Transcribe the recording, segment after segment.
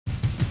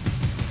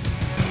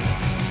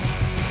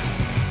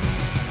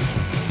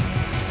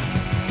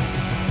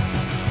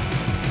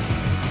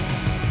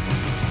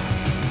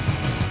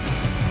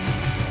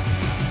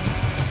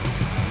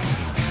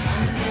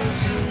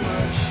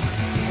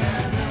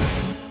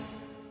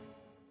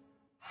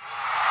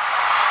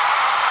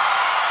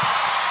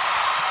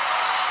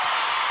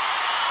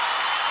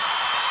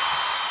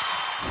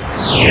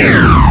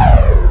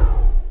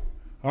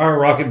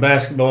Rocket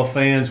basketball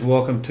fans,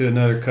 welcome to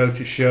another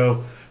Coach's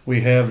Show.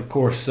 We have, of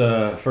course,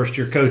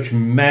 first-year coach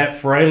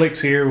Matt Fraliex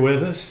here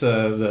with us,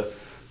 the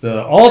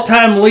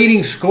all-time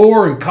leading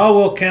scorer in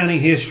Caldwell County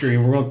history.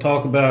 And we're going to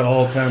talk about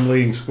all-time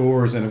leading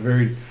scorers in a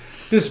very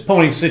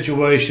disappointing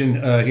situation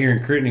here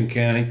in Crittenden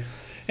County.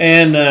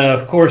 And,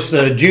 of course,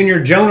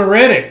 junior Jonah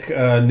Reddick,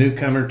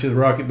 newcomer to the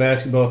Rocket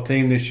basketball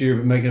team this year,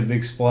 but making a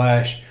big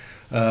splash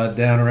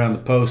down around the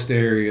post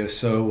area.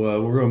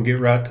 So we're going to get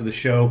right to the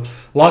show.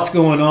 Lots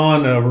going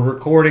on. We're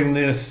recording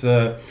this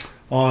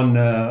on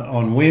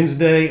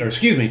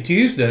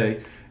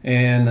Tuesday,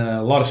 and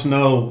a lot of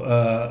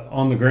snow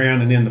on the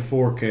ground and in the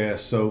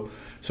forecast. So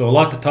a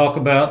lot to talk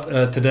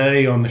about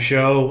today on the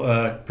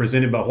show,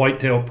 presented by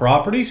Whitetail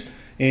Properties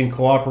in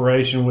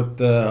cooperation with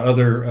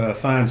other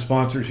fine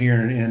sponsors here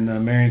in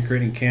Marion,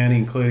 Crittenden County,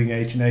 including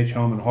H&H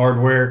Home and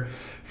Hardware,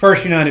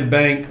 First United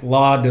Bank,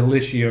 La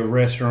Delicia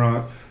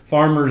Restaurant,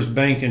 Farmers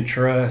Bank and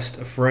Trust,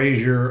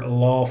 Frazer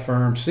Law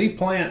Firm,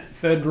 C-Plant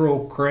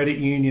Federal Credit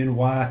Union,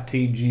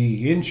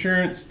 YTG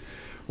Insurance,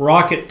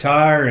 Rocket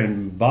Tire,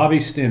 and Bobby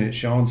Stinnett,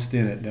 Sean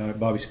Stinnett, down at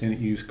Bobby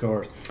Stinnett Used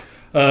Cars.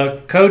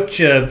 Coach,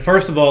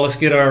 first of all, let's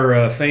get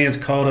our fans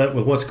caught up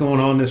with what's going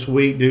on this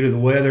week due to the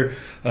weather.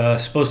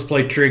 Supposed to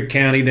play Trigg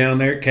County down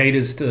there at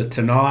Cadiz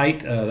tonight.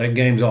 That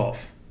game's off.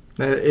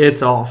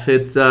 It's off.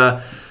 It's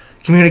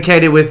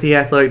communicated with the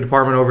athletic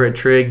department over at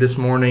Trigg this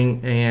morning,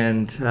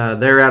 and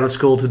they're out of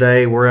school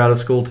today. We're out of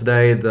school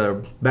today.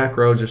 The back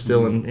roads are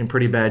still in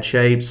pretty bad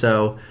shape,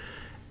 so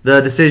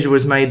the decision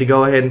was made to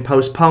go ahead and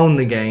postpone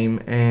the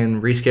game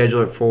and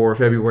reschedule it for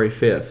February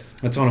 5th.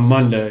 That's on a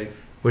Monday.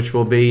 Which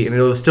will be, and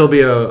it'll still be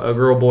a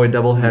girl-boy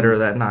doubleheader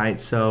that night,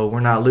 so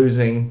we're not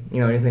losing,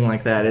 anything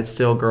like that. It's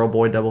still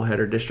girl-boy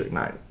doubleheader district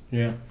night.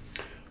 Yeah.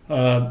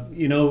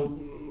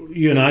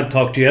 You and I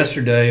talked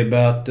yesterday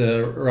about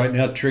right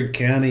now Trigg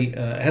County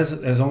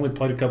has only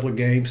played a couple of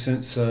games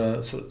since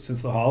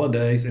the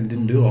holidays and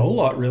didn't do a whole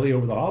lot really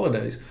over the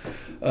holidays.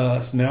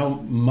 So now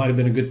might have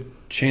been a good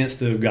chance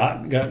to have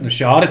gotten a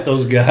shot at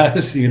those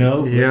guys,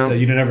 Yeah. But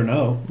you never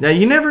know. Yeah,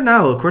 you never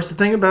know. Of course, the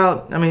thing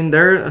about,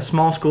 they're a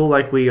small school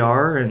like we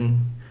are, and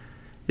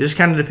it just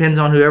kind of depends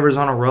on whoever's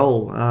on a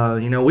roll.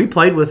 We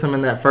played with them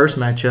in that first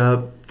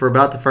matchup for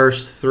about the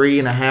first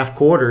 3.5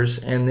 quarters,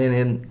 and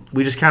then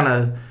we just kind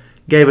of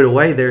gave it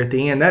away there at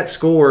the end. That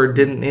score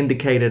didn't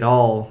indicate at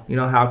all,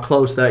 how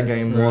close that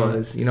game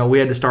was. We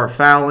had to start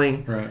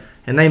fouling, right,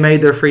 and they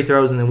made their free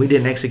throws, and then we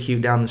didn't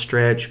execute down the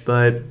stretch.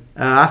 But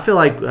I feel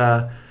like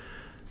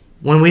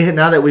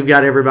now that we've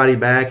got everybody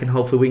back, and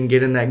hopefully we can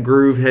get in that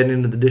groove heading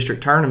into the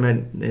district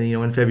tournament,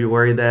 in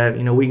February, that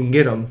we can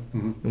get them.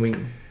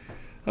 Mm-hmm.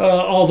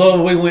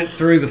 Although we went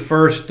through the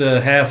first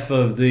half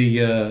of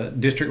the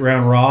district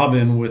round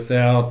robin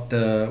without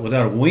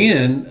a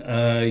win,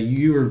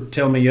 you were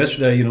telling me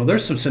yesterday,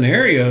 there's some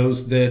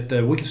scenarios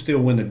that we can still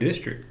win the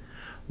district.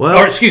 Well,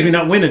 or excuse me,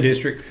 not win the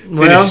district,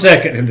 finish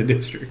second in the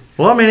district.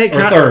 Well,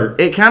 third.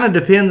 It kind of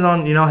depends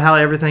on how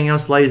everything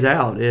else lays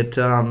out. It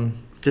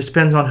just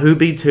depends on who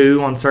beats who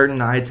on certain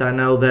nights. I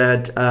know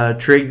that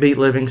Trigg beat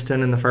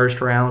Livingston in the first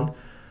round.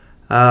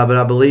 But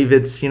I believe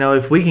it's,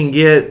 if we can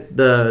get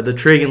the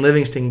Trigg and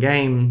Livingston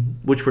game,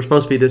 which we're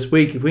supposed to be this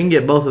week, if we can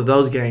get both of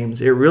those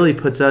games, it really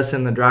puts us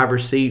in the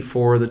driver's seat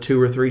for the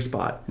 2 or 3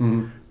 spot.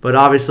 Mm-hmm. But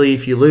obviously,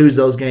 if you lose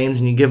those games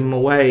and you give them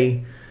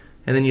away,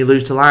 and then you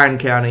lose to Lyon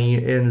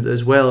County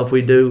as well, if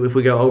we go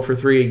 0 for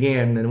 3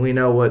 again, then we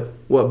know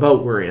what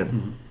boat we're in.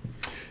 Mm-hmm.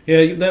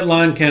 Yeah, that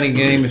Lyon County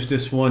game is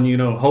just one,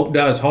 hope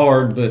dies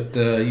hard, but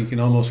you can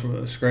almost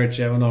scratch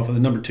that one off of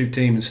the number 2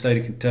 team in the state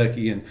of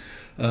Kentucky, and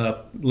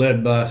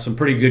led by some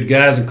pretty good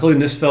guys, including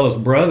this fellow's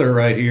brother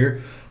right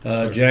here,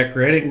 Jack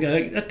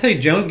Reddick. I tell you,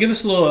 Jonah, give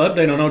us a little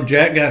update. I know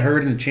Jack got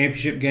hurt in the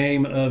championship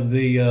game of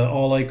the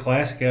All-A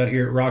Classic out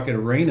here at Rocket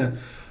Arena.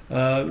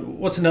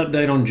 What's an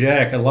update on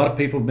Jack? A lot of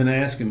people have been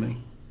asking me.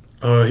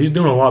 He's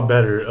doing a lot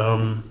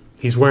better.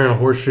 He's wearing a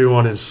horseshoe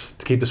on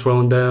to keep the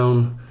swelling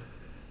down,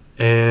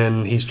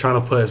 and he's trying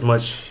to put as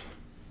much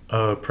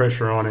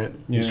pressure on it.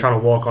 Yeah. He's trying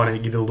to walk on it,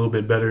 get it a little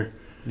bit better.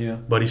 Yeah.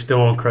 But he's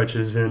still on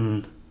crutches,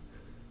 and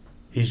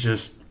he's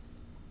just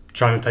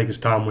trying to take his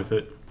time with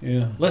it.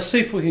 Yeah. Let's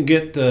see if we can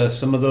get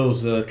some of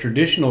those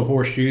traditional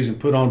horseshoes and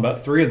put on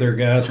about 3 of their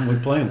guys when we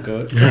play them,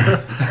 Coach.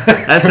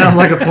 That sounds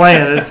like a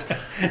plan.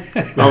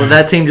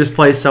 That team just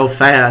plays so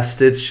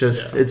fast.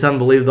 It's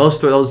unbelievable.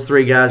 Those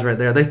 3 guys right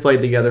there, they've played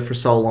together for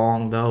so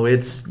long, though.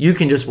 You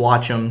can just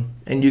watch them,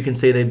 and you can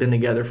see they've been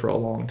together for a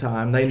long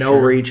time. They know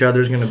where each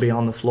other's going to be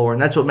on the floor,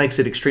 and that's what makes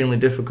it extremely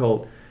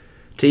difficult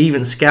to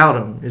even scout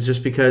them, is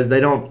just because they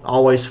don't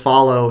always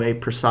follow a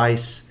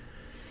precise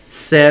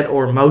set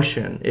or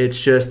motion.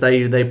 It's just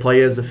they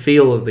play as a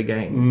feel of the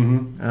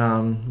game.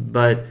 Mm-hmm.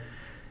 But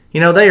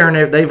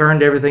they've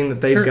earned everything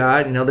that they've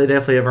got. They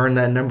definitely have earned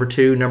that number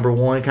 2, number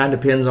 1. Kind of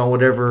depends on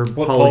what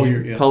poll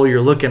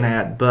you're looking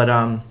at.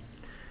 But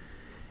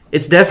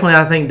it's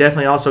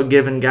definitely also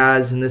given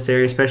guys in this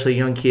area, especially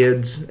young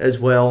kids as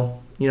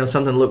well,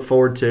 something to look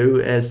forward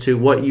to as to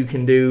what you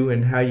can do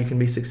and how you can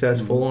be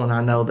successful. Mm-hmm. And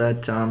I know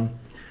that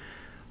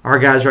our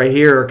guys right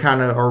here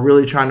are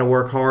really trying to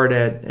work hard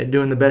at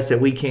doing the best that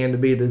we can to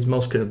be the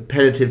most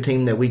competitive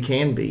team that we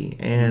can be.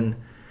 And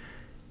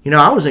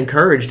I was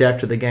encouraged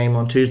after the game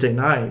on Tuesday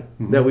night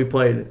that we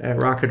played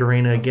at Rocket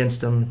Arena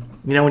against them.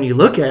 When you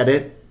look at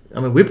it,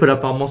 I mean, we put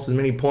up almost as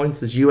many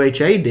points as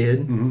UHA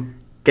did,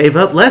 gave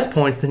up less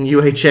points than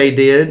UHA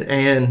did,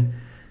 and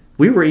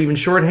we were even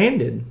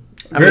shorthanded.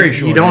 Very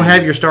short. You don't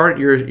have your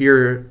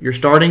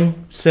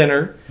starting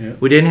center. Yeah.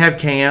 We didn't have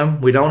Cam.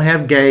 We don't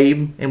have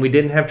Gabe, and we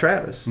didn't have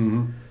Travis.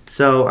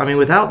 So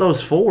without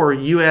those four,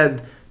 you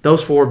add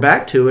those four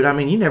back to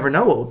it. You never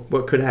know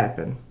what could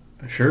happen.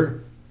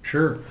 Sure.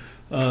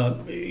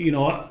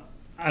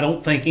 I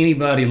don't think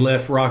anybody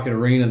left Rocket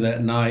Arena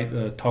that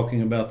night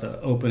talking about the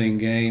opening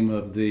game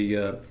of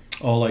the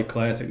All-A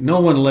Classic. No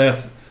one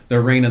left the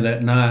arena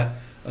that night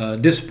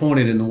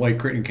disappointed in the way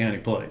Crittenden County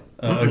played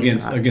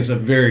against a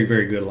very,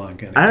 very good Lyon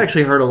County team. I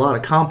actually heard a lot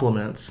of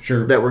compliments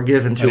that were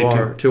given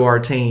to our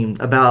team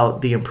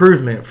about the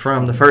improvement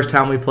from the first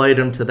time we played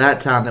them to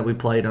that time that we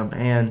played them.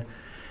 And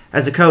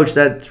as a coach,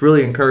 that's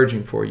really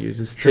encouraging for you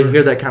just to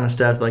hear that kind of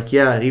stuff. Like,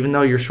 yeah, even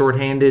though you're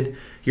shorthanded,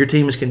 your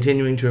team is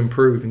continuing to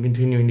improve and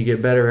continuing to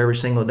get better every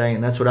single day.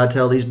 And that's what I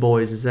tell these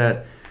boys is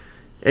that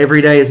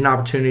every day is an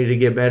opportunity to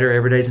get better.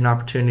 Every day is an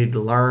opportunity to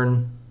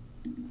learn,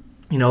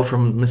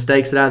 from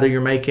mistakes that either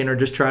you're making or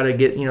just try to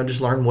get, just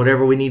learn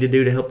whatever we need to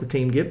do to help the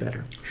team get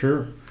better.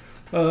 Sure.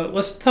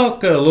 Let's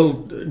talk a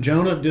little,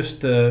 Jonah,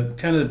 just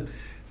kind of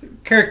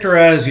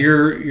characterize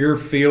your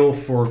feel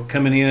for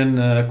coming in.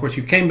 Of course,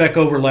 you came back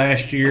over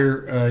last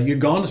year. You'd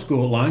gone to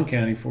school at Lyon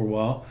County for a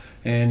while,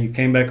 and you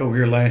came back over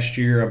here last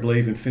year, I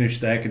believe, and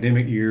finished the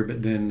academic year,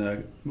 but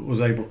then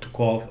was able to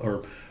qualify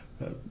or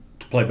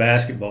to play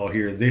basketball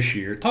here this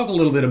year. Talk a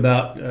little bit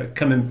about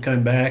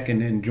coming back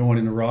and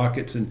joining the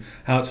Rockets and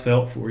how it's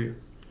felt for you.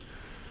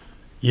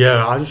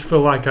 Yeah, I just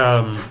feel like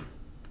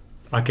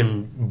I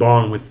can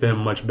bond with them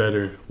much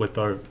better with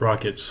our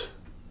Rockets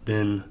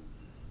than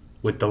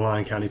with the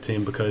Lyon County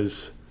team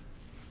because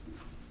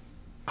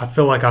I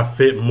feel like I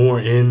fit more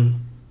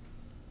in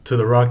to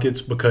the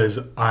Rockets because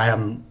I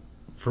am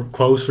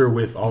closer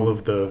with all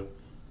of the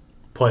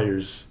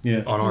players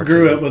on our team.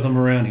 You grew up with them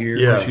around here.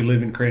 Of course, you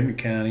live in Crittenden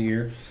County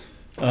here.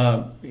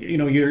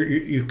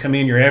 You come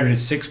in, you're averaging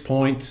 6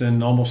 points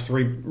and almost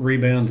 3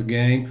 rebounds a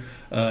game.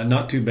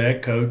 Not too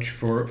bad, Coach,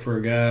 for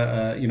a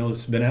guy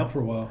that's been out for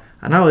a while.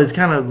 I know it's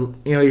kind of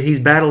he's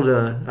battled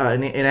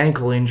an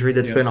ankle injury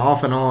that's been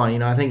off and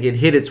on. I think it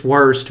hit its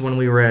worst when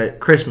we were at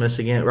Christmas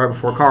again, right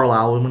before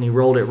Carlisle, when he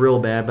rolled it real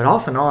bad. But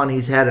off and on,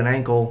 he's had an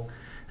ankle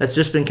that's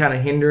just been kind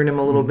of hindering him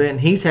a little bit. And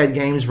he's had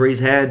games where he's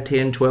had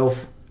 10,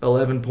 12,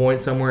 11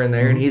 points somewhere in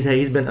there, and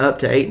he's been up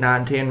to 8,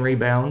 9, 10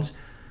 rebounds.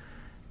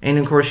 And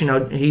of course,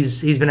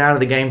 he's been out of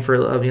the game for a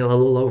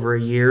little over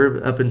a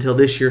year up until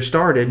this year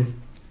started.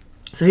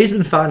 So he's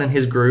been finding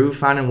his groove,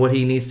 finding what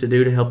he needs to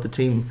do to help the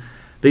team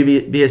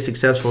be as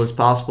successful as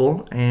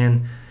possible.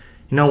 And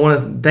one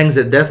of the things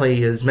that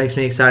definitely makes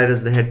me excited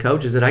as the head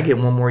coach is that I get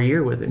one more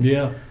year with him.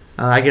 Yeah,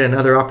 I get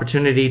another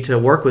opportunity to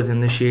work with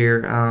him this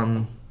year,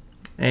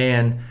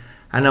 and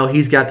I know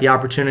he's got the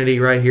opportunity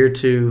right here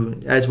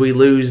to, as we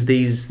lose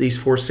these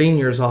 4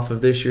 seniors off of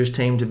this year's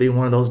team, to be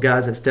one of those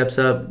guys that steps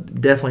up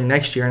definitely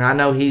next year. And I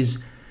know he's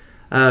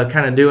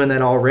kind of doing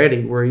that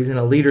already, where he's in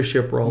a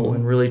leadership role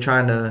and really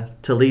trying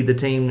to lead the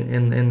team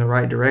in the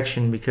right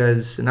direction.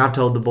 Because, and I've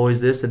told the boys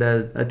this,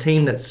 that a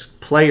team that's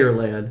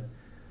player-led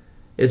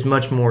is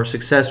much more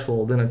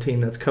successful than a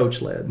team that's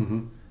coach-led.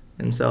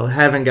 And so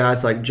having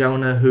guys like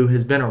Jonah, who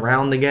has been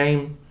around the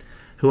game,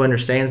 who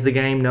understands the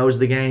game, knows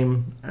the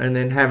game, and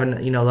then having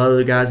the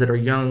other guys that are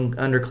young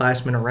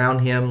underclassmen around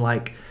him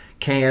like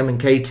Cam and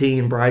KT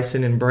and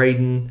Bryson and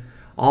Braden,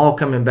 all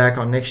coming back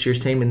on next year's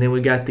team, and then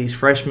we got these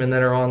freshmen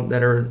that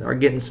are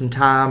getting some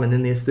time, and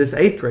then this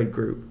 8th grade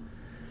group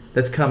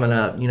that's coming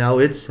up.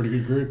 It's pretty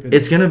good group.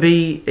 It's going to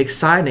be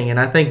exciting, and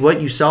I think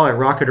what you saw at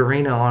Rocket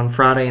Arena on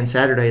Friday and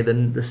Saturday,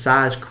 the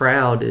size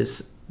crowd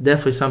is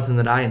definitely something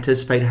that I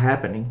anticipate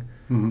happening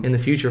in the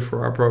future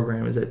for our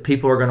program, is that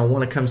people are going to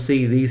want to come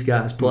see these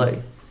guys play.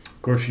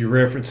 Of course, you're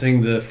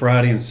referencing the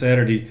Friday and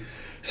Saturday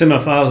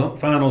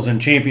semifinals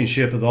and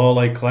championship of the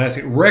All-A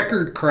Classic.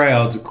 Record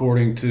crowds,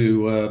 according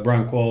to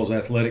Brian Quall's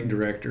athletic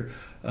director.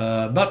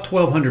 About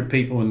 1,200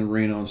 people in the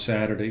arena on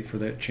Saturday for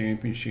that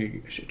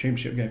championship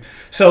game.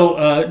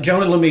 So,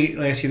 Jonah, let me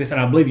ask you this,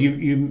 and I believe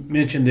you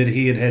mentioned that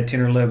he had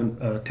 10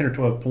 or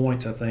 12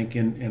 points, I think,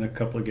 in a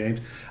couple of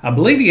games. I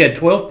believe he had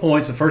 12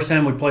 points the first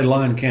time we played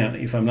Lyon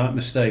County, if I'm not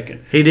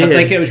mistaken. He did. I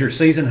think it was your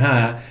season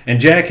high, and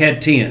Jack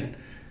had 10.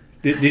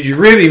 Did you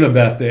rib him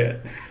about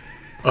that?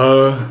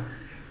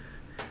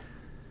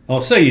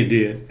 I'll say you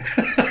did.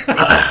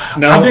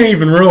 No, I didn't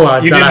even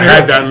realize that I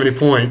had that many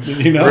points.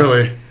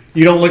 Really.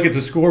 You don't look at the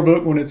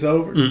scorebook when it's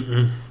over?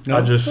 No?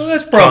 Well,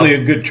 that's probably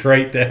a good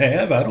trait to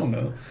have. I don't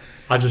know.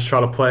 I just try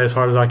to play as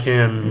hard as I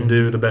can and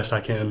do the best I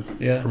can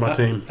for my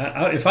team.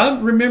 If I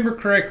remember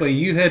correctly,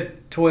 you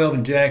had 12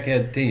 and Jack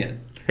had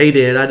 10. He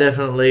did. I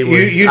definitely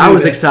was. You I knew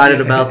was that.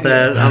 excited about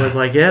that. I was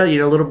like, yeah,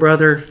 little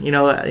brother,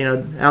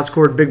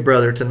 outscored big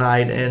brother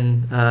tonight,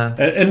 and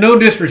no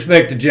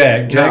disrespect to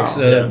Jack. Jack's,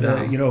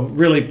 no.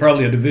 really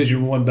probably a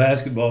Division I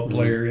basketball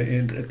player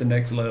at the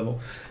next level,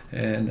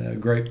 and a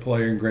great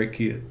player and great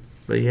kid.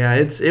 But yeah,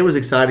 it was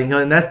exciting,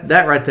 and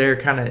that right there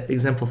kind of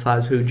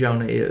exemplifies who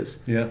Jonah is.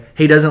 Yeah,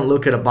 he doesn't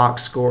look at a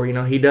box score.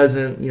 He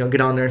doesn't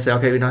get on there and say,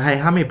 okay, hey,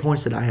 how many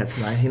points did I have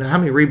tonight? How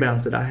many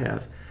rebounds did I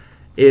have?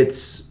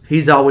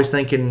 He's always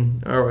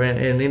thinking, or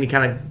in any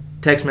kind of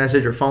text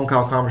message or phone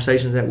call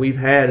conversations that we've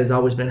had has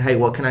always been, hey,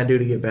 what can I do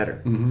to get better?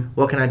 Mm-hmm.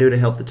 What can I do to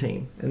help the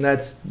team? And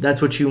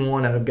that's what you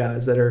want out of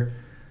guys that are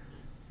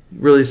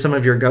really some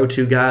of your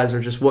go-to guys,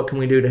 or just what can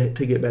we do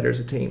to get better as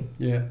a team?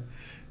 Yeah.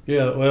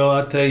 Yeah, well,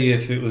 I tell you,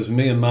 if it was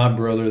me and my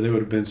brother, there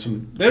would have been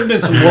some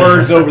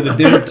words over the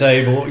dinner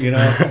table.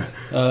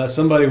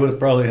 Somebody would have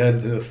probably had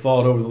to have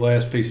fought over the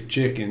last piece of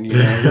chicken,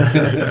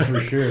 for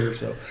sure.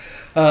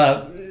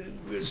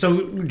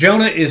 So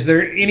Jonah, is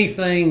there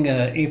anything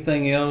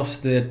else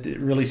that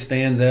really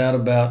stands out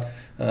about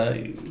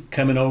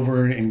coming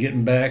over and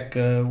getting back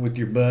with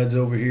your buds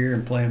over here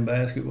and playing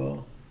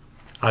basketball?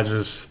 I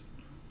just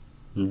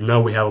know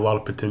we have a lot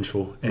of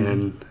potential,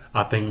 and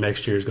I think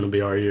next year is going to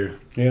be our year.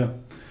 Yeah.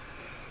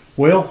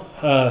 Well,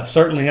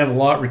 certainly have a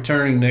lot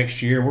returning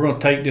next year. We're going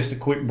to take just a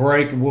quick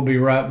break, and we'll be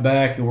right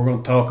back, and we're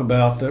going to talk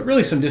about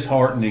really some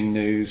disheartening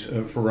news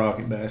for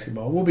Rocket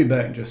basketball. We'll be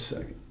back in just a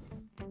second.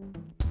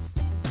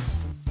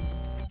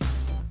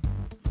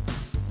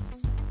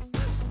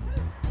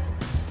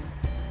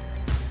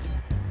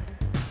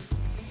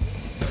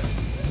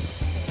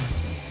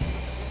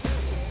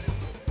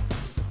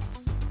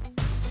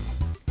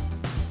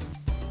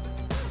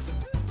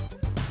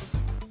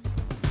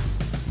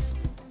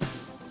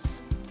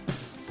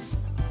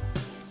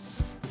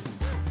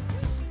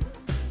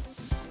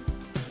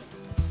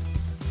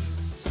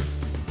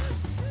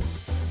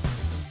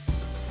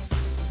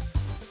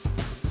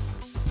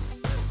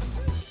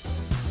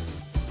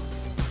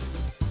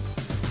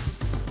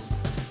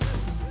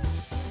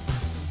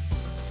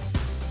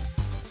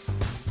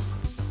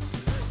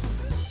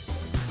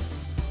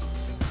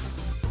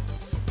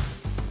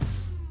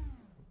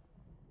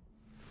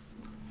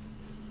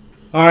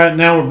 All right,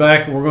 now we're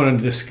back, and we're going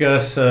to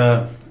discuss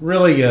again,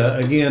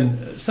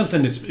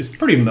 something that's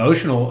pretty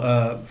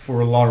emotional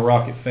for a lot of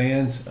Rocket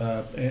fans,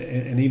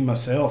 and even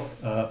myself.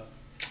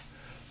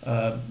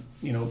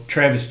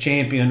 Travis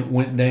Champion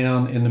went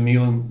down in the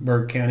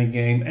Muhlenberg County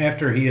game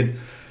after he had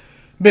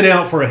been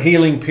out for a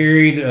healing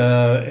period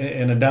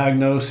and a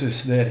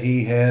diagnosis that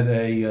he had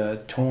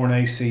a torn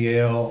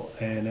ACL,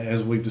 and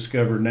as we've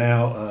discovered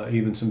now,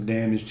 even some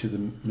damage to the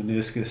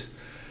meniscus.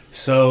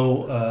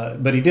 So,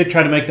 but he did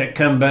try to make that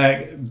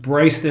comeback,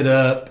 braced it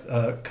up,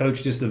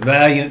 coached just a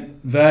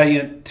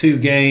valiant 2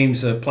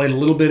 games, played a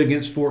little bit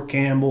against Fort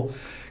Campbell,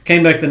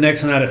 came back the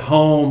next night at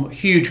home,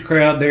 huge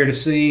crowd there to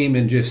see him,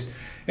 and just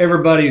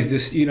everybody's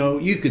just,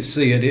 you could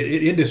see it.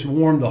 It just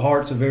warmed the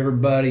hearts of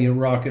everybody in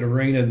Rocket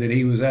Arena that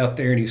he was out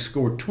there and he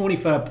scored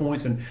 25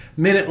 points and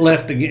minute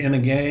left in the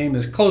game. It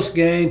was a close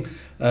game,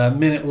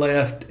 minute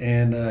left,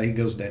 and he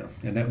goes down,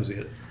 and that was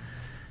it.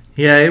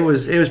 Yeah, it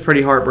was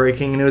pretty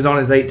heartbreaking, and it was on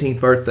his 18th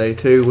birthday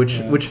too,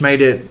 which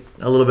made it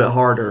a little bit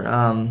harder.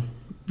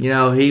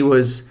 He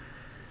was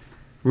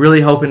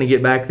really hoping to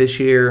get back this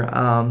year,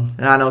 and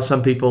I know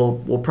some people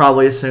will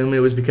probably assume it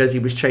was because he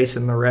was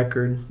chasing the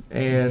record,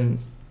 and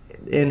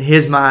in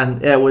his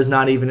mind, it was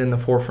not even in the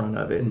forefront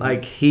of it.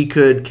 Like he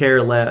couldn't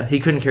care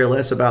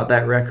less about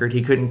that record.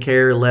 He couldn't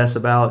care less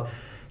about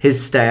his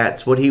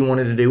stats. What he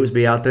wanted to do was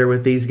be out there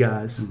with these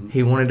guys. Mm-hmm.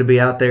 He wanted to be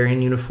out there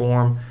in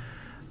uniform.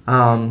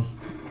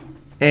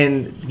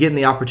 And getting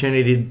the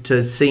opportunity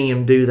to see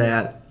him do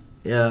that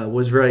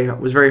was very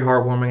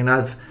heartwarming. And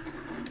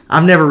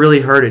I've never really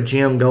heard a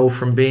gym go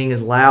from being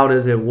as loud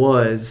as it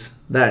was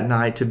that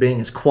night to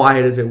being as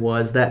quiet as it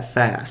was that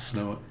fast.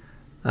 No.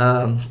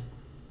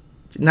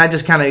 And that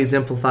just kind of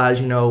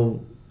exemplifies,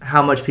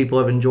 how much people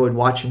have enjoyed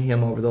watching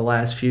him over the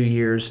last few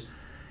years.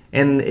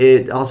 And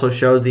it also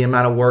shows the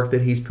amount of work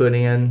that he's put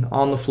in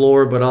on the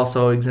floor, but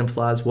also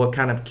exemplifies what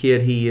kind of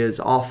kid he is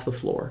off the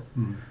floor.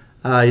 Mm-hmm.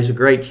 He's a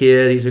great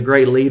kid. He's a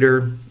great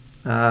leader.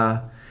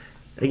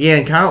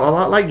 Again, kind of a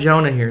lot like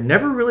Jonah here.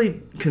 Never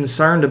really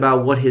concerned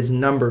about what his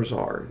numbers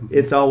are.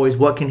 It's always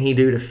what can he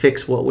do to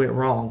fix what went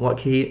wrong. What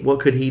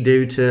could he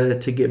do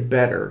to get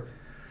better?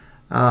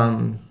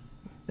 And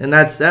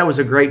that was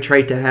a great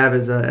trait to have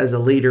as a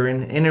leader.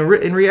 And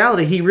in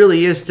reality, he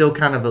really is still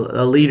kind of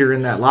a leader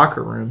in that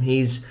locker room.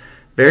 He's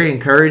very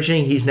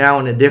encouraging. He's now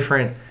in a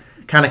different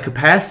kind of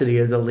capacity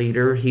as a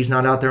leader. He's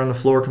not out there on the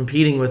floor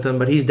competing with them,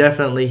 but he's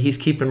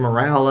keeping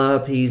morale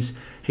up. He's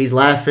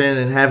laughing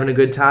and having a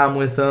good time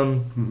with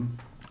them.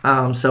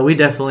 Mm-hmm. So we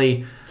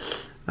definitely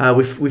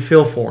we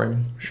feel for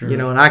him. Sure.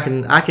 And I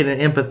can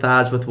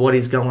empathize with what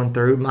he's going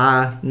through.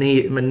 My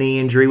knee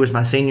injury was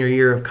my senior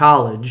year of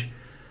college,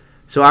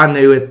 so I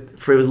knew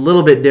it was a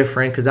little bit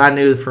different because I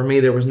knew for me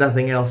there was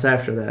nothing else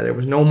after that. There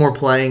was no more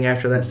playing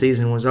after that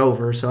season was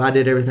over. So I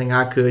did everything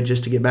I could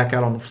just to get back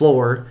out on the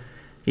floor.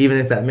 even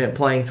if that meant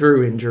playing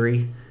through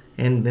injury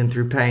and then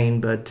through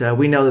pain. But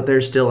we know that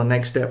there's still a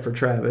next step for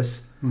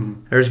Travis.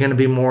 There's going to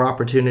be more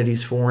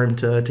opportunities for him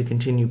to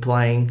continue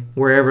playing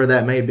wherever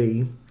that may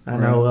be. I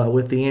know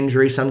with the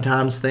injury,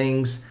 sometimes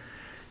things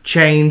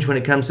change when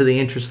it comes to the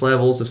interest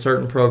levels of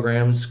certain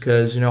programs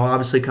because,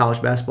 obviously college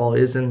basketball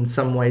is in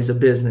some ways a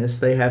business.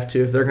 They have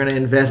to, if they're going to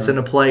invest in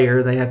a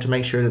player, they have to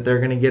make sure that they're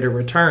going to get a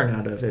return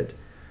out of it.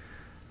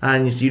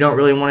 And you don't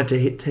really want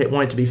it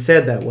to be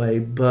said that way,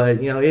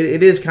 but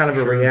it is kind of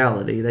a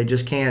reality. They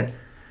just can't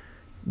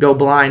go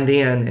blind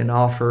in and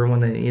offer when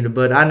they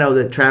But I know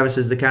that Travis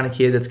is the kind of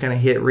kid that's going to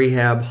hit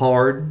rehab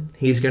hard.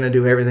 He's going to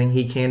do everything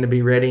he can to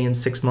be ready in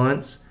 6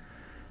 months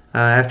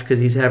because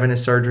he's having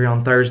his surgery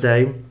on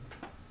Thursday.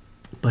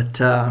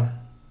 But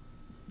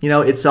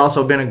it's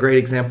also been a great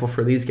example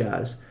for these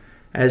guys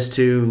as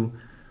to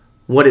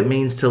what it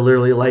means to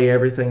literally lay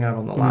everything out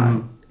on the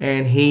line.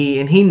 And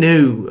he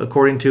knew,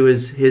 according to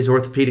his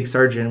orthopedic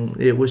surgeon,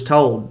 it was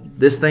told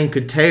this thing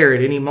could tear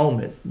at any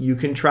moment. You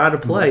can try to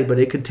play, but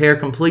it could tear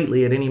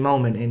completely at any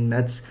moment. And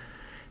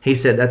he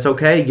said, that's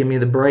okay. Give me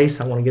the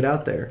brace. I want to get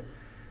out there.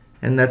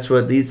 And that's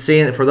what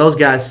for those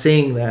guys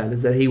seeing that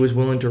is that he was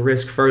willing to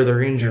risk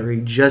further injury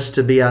just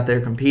to be out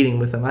there competing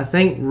with them. I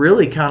think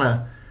really kind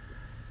of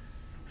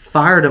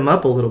fired him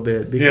up a little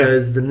bit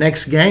because the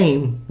next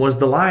game was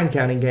the Lyon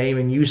County game,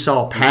 and you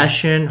saw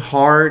passion,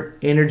 heart,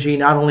 energy,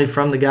 not only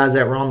from the guys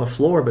that were on the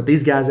floor, but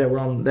these guys that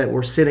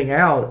were sitting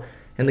out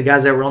and the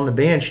guys that were on the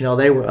bench.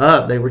 They were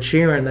up, they were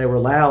cheering, they were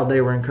loud,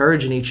 they were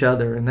encouraging each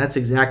other, and that's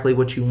exactly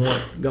what you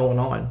want going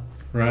on.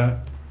 Right,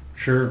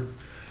 sure.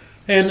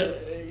 And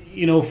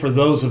for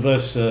those of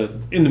us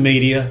in the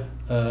media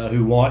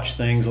who watch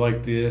things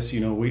like this,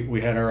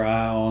 we had our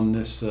eye on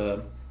this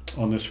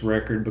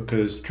record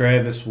because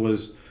Travis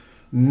was,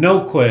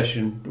 no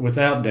question,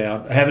 without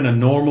doubt, having a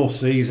normal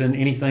season,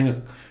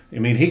 anything. I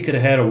mean, he could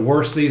have had a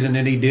worse season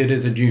than he did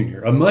as a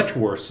junior, a much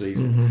worse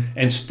season,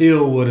 and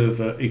still would have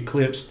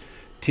eclipsed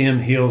Tim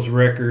Hill's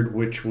record,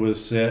 which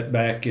was set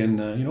back in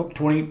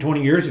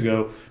 20 years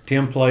ago.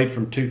 Tim played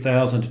from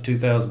 2000 to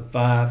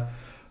 2005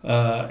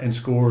 and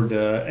scored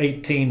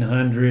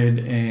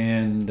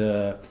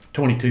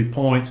 1,822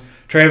 points.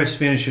 Travis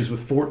finishes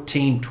with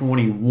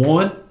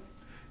 1,421.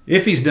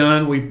 If he's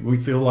done, we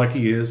feel like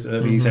he is.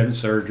 He's having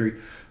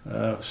surgery.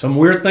 Some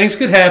weird things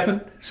could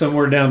happen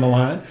somewhere down the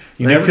line.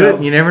 You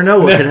never know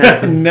what could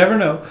happen. Never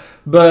know.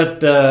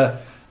 But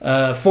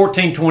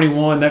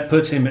 1421, that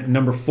puts him at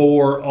number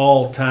 4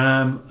 all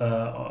time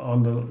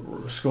on the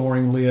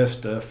scoring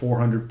list.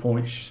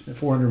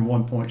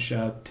 401 points shy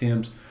of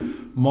Tim's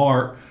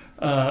mark.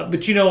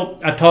 But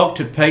I talked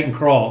to Peyton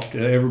Croft.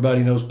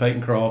 Everybody knows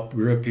Peyton Croft.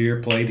 Grew up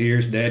here, played here.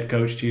 His dad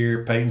coached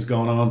here. Peyton's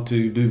gone on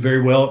to do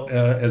very well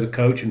as a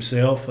coach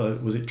himself.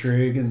 Was at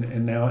Trigg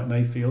and now at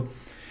Mayfield.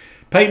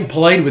 Peyton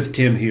played with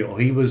Tim Hill.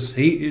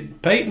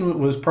 Peyton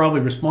was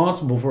probably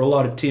responsible for a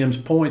lot of Tim's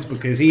points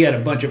because he had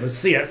a bunch of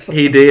assists.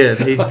 He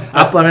did.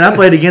 I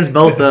played against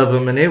both of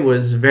them, and it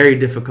was very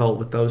difficult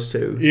with those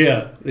two.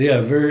 Yeah,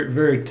 very,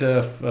 very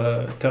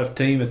tough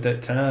team at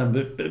that time.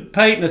 But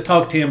Peyton, I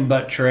talked to him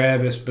about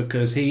Travis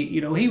because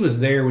he was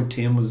there when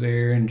Tim was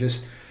there, and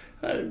just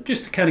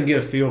to kind of get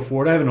a feel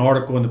for it. I have an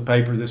article in the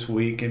paper this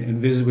week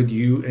and visit with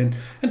you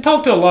and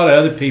talk to a lot of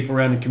other people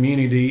around the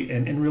community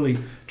and really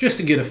just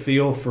to get a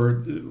feel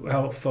for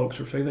how folks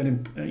are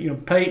feeling.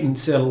 And Peyton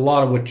said a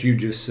lot of what you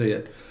just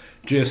said.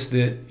 Just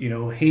that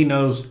he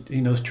knows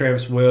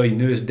Travis well. He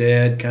knew his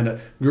dad. Kind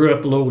of grew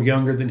up a little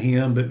younger than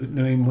him, but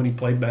knew him when he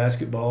played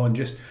basketball. And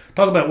just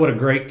talk about what a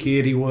great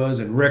kid he was.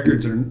 And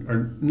records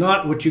are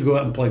not what you go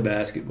out and play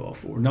basketball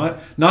for.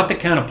 Not the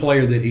kind of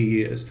player that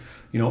he is.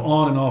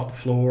 On and off the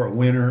floor, a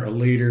winner, a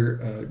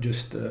leader,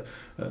 just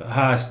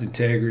highest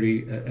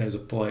integrity as a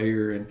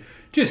player, and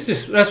just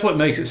that's what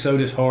makes it so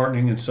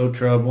disheartening and so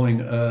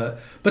troubling.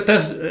 But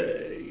that's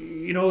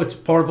it's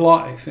part of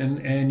life,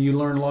 and you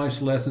learn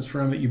life's lessons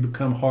from it. You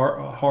become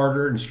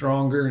harder and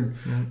stronger,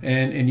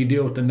 and you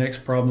deal with the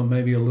next problem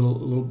maybe a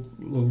little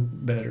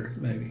better,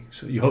 maybe.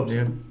 So you hope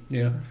so.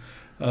 Yeah.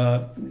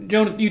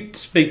 Jonah, you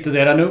speak to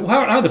that. I know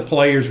how are the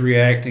players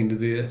reacting to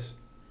this?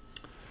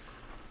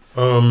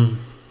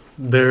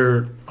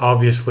 They're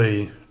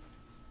obviously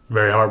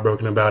very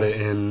heartbroken about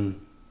it, and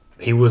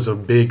he was a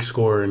big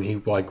scorer, and he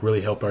really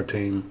helped our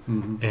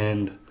team.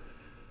 And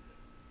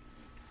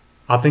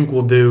I think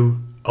we'll do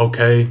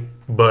okay,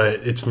 but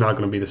it's not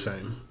going to be the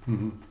same.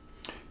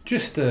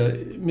 Just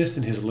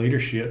missing his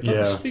leadership.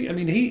 Yeah.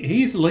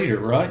 He's the leader,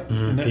 right?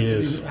 He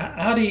is.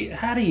 How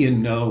do you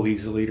know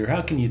he's a leader?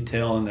 How can you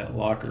tell in that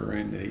locker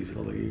room that he's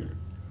the leader?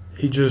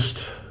 He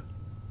just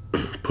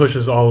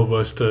pushes all of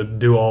us to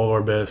do all of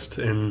our best,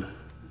 and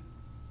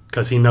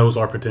because he knows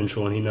our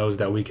potential and he knows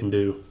that we can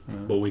do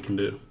what we can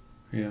do.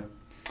 Yeah,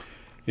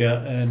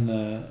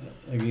 and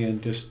again,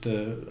 just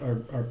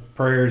our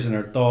prayers and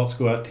our thoughts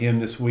go out to him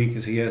this week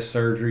as he has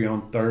surgery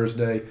on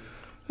Thursday,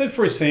 and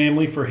for his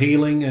family, for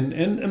healing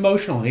and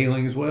emotional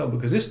healing as well,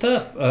 because it's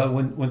tough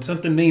when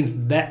something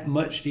means that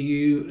much to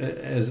you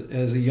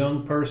as a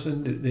young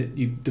person that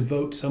you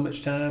devote so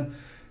much time.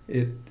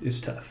 It's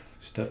tough.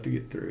 It's tough to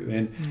get through.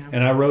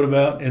 And I wrote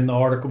about in the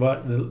article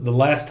about the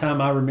last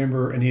time I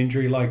remember an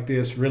injury like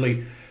this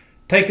really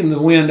taking the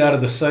wind out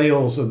of the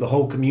sails of the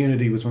whole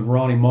community was when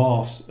Ronnie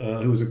Moss,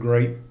 who was a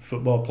great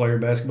football player,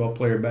 basketball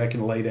player back in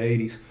the late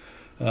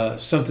 80s,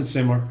 something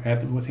similar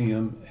happened with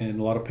him, and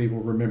a lot of people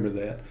remember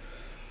that.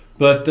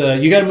 But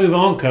you got to move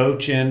on,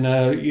 Coach, and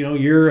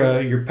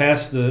you're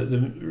past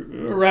the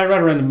right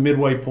around the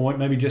midway point,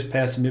 maybe just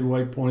past the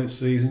midway point of the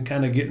season,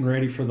 kind of getting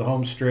ready for the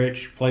home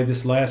stretch. Play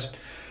this last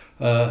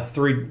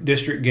 3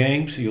 district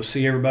games. You'll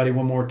see everybody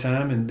one more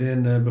time, and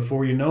then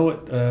before you know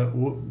it,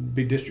 will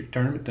be district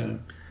tournament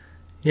time.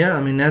 Yeah,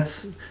 I mean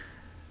that's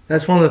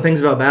one of the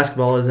things about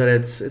basketball is that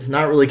it's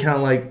not really kind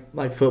of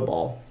like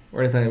football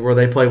or anything where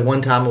they play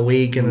one time a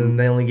week and then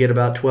they only get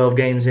about 12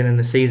 games in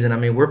the season. I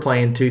mean, we're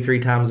playing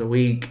 2-3 times a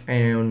week,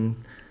 and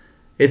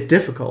it's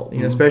difficult,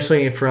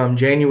 especially from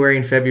January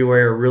and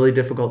February are really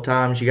difficult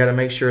times. You got to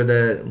make sure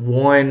that,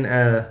 one,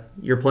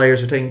 your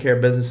players are taking care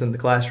of business in the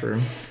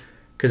classroom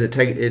because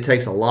it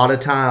takes a lot of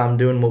time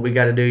doing what we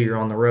got to do. You're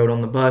on the road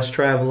on the bus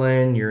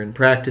traveling, you're in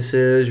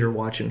practices, you're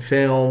watching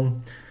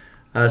film.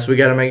 So we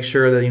got to make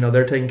sure that,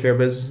 they're taking care of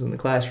business in the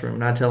classroom.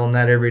 And I tell them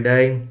that every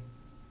day.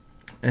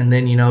 And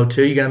then,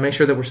 too, you got to make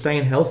sure that we're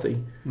staying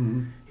healthy.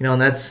 And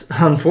that's,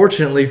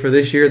 unfortunately for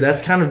this year, that's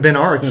kind of been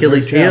our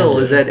Achilles heel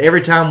is that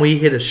every time we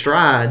hit a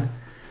stride,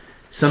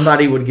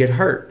 somebody would get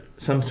hurt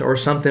or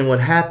something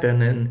would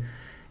happen. And,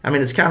 I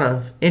mean, it's kind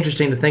of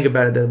interesting to think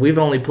about it that we've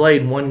only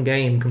played one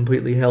game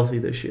completely healthy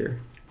this year,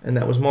 and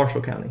that was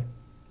Marshall County.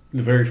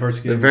 The very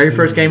first game. The very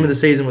first game of the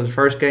season was the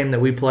first game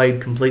that we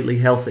played completely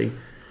healthy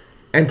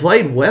and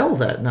played well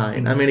that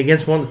night. I mean,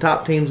 against one of the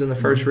top teams in the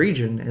first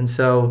region. And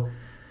so...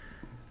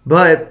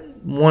 But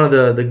one of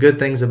the good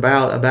things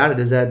about it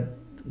is that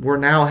we're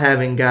now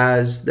having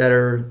guys that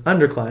are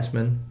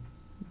underclassmen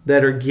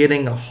that are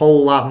getting a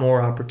whole lot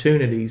more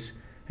opportunities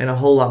and a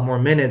whole lot more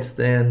minutes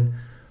than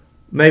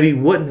maybe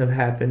wouldn't have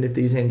happened if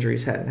these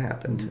injuries hadn't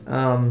happened.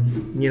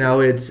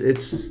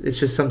 It's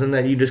just something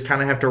that you just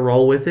kind of have to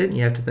roll with it, and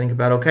you have to think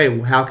about, okay,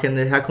 how can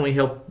we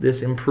help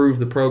this improve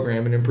the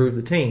program and improve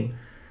the team?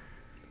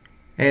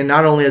 And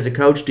not only as a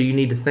coach do you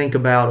need to think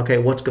about, okay,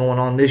 what's going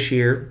on this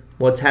year,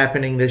 what's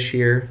happening this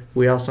year.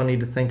 We also need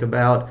to think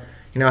about,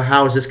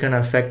 how is this going to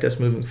affect us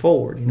moving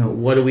forward?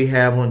 What do we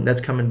have that's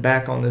coming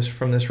back from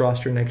this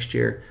roster next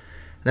year?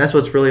 And that's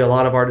what's really a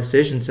lot of our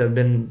decisions have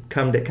been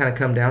come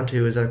down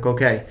to is like,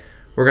 okay,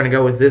 we're going to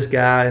go with this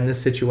guy in this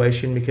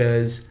situation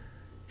because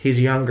he's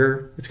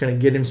younger. It's going to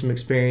get him some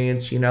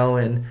experience,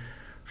 And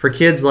for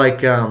kids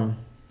like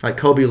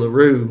Kobe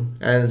LaRue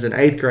as an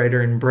 8th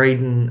grader and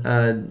Brady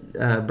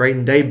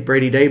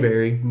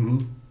Dayberry,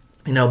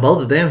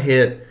 both of them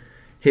hit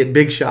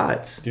big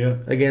shots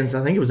against,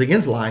 I think it was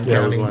against Lyon County.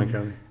 Yeah, it was Lyon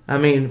County. I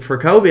mean, for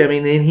Kobe,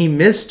 and he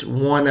missed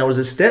one that was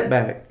a step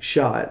back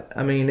shot.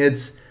 I mean,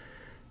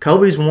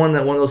 Kobe's one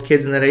of those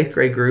kids in that 8th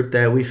grade group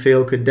that we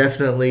feel could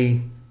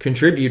definitely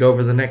contribute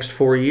over the next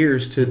 4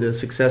 years to the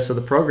success of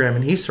the program,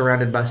 and he's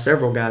surrounded by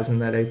several guys in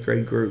that 8th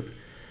grade group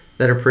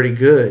that are pretty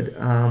good.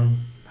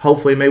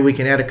 Hopefully, maybe we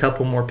can add a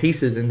couple more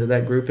pieces into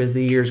that group as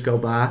the years go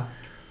by.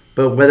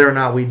 But whether or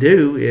not we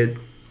do,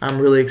 I'm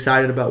really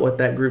excited about what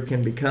that group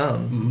can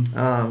become.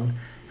 And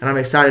I'm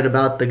excited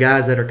about the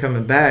guys that are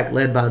coming back,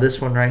 led by this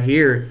one right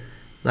here.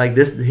 Like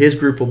his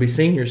group will be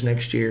seniors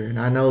next year. And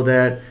I know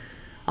that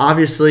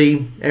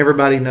obviously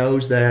everybody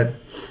knows that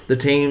the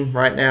team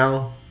right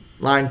now,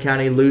 Lyon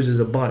County, loses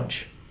a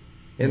bunch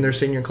in their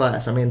senior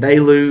class. I mean, they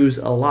lose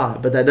a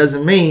lot, but that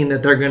doesn't mean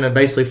that they're going to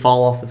basically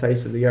fall off the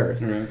face of the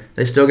earth. Right.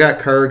 They still got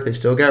Kirk, they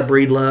still got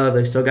Breedlove,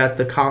 they still got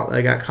they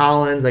got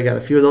Collins, they got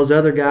a few of those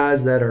other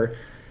guys that are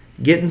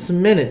getting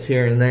some minutes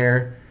here and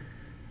there,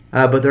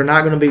 but they're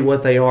not going to be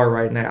what they are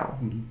right now.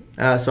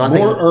 So I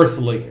think more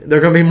earthly.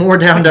 They're going to be more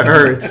down to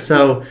earth.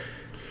 So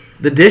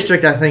the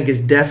district, I think, is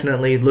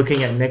definitely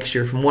looking at next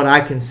year. From what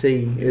I can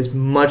see, is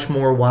much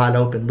more wide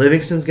open.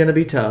 Livingston's going to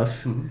be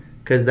tough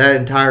because that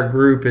entire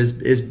group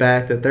is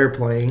back that they're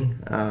playing.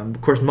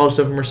 Of course, most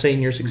of them are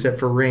seniors except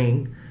for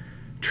Ring.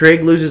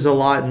 Trigg loses a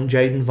lot in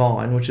Jaden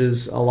Vaughn, which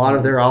is a lot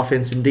of their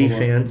offense and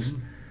defense.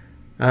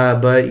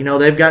 But,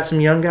 they've got some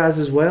young guys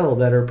as well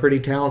that are pretty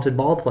talented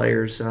ball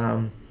players.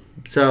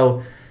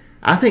 So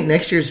I think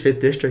next year's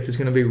 5th District is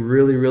going to be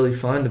really, really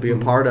fun to be a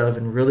part of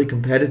and really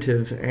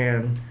competitive.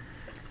 And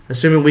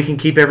assuming we can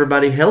keep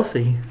everybody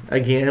healthy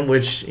again,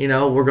 which,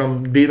 we're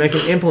going to be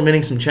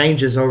implementing some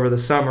changes over the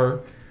summer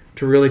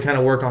to really kind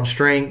of work on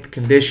strength,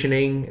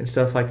 conditioning, and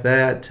stuff like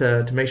that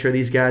to make sure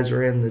these guys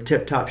are in the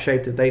tip-top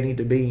shape that they need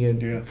to be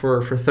in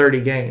for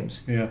 30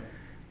 games. Yeah.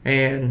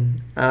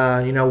 And,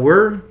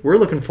 we're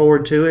looking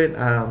forward to it.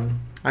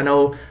 I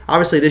know,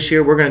 obviously, this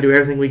year we're going to do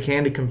everything we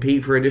can to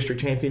compete for a district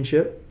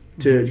championship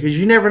because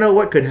you never know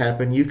what could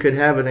happen. You could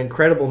have an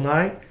incredible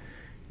night.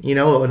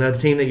 Another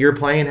team that you're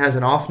playing has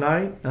an off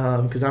night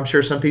because I'm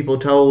sure some people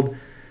told,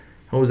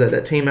 what was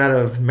that team out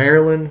of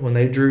Maryland when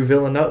they drew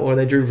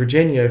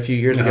Virginia a few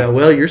years ago,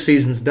 well, your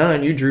season's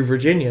done. You drew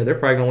Virginia. They're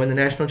probably going to win the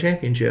national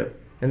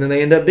championship. And then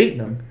they end up beating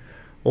them.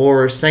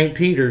 Or St.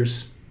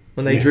 Peter's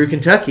when they drew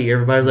Kentucky.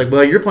 Everybody was like,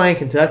 well, you're playing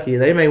Kentucky.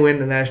 They may win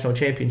the national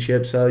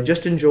championship, so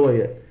just enjoy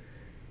it.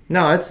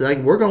 No, it's like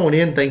we're going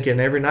in thinking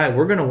every night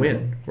we're going to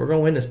win. We're going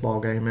to win this ball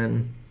game,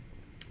 and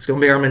it's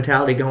going to be our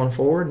mentality going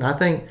forward. And I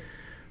think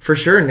for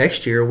sure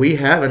next year we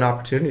have an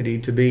opportunity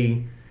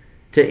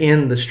to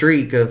end the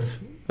streak of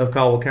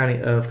Caldwell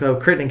County, of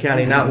Crittenden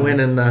County not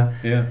winning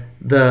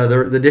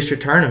the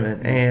district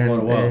tournament.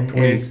 And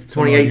it's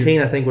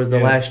 2018, I think, was the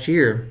last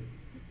year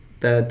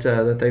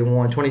that they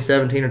won.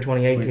 2017 or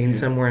 2018,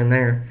 somewhere in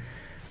there.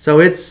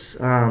 So it's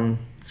going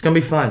to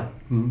be fun.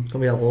 Mm-hmm. It's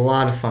going to be a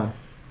lot of fun.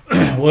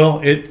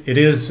 Well, it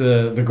is.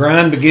 The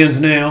grind begins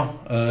now.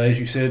 As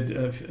you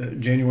said,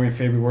 January and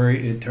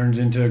February, it turns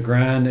into a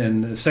grind.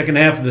 And the second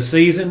half of the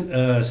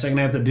season, second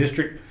half of the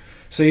district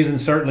season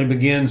certainly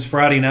begins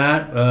Friday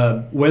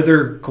night.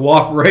 Weather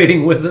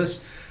cooperating with us.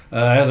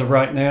 As of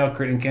right now,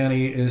 Crittenden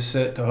County is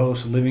set to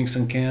host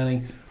Livingston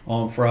County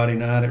on Friday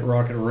night at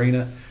Rocket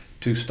Arena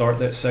to start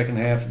that second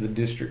half of the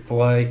district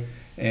play.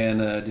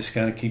 And just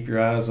kind of keep your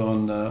eyes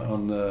on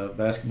the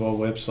basketball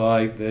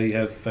website. They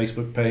have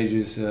Facebook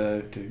pages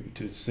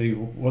to see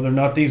whether or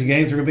not these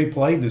games are going to be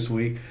played this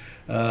week.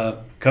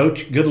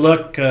 Coach, good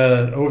luck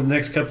over the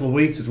next couple of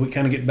weeks as we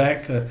kind of get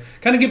back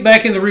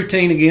in the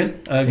routine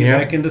again.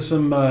 Back into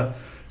some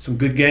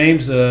good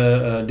games.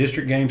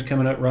 District games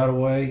coming up right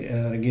away.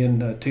 And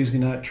again, Tuesday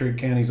night, Trigg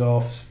County's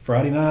off.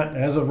 Friday night,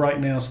 as of right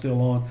now,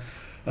 still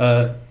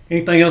on.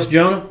 Anything else,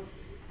 Jonah?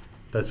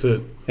 That's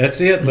it. That's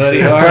it,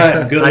 buddy. All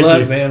right. Good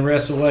luck, man.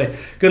 Rest away.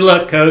 Good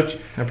luck, Coach.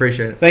 I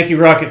appreciate it. Thank you,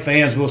 Rocket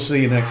fans. We'll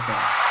see you next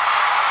time.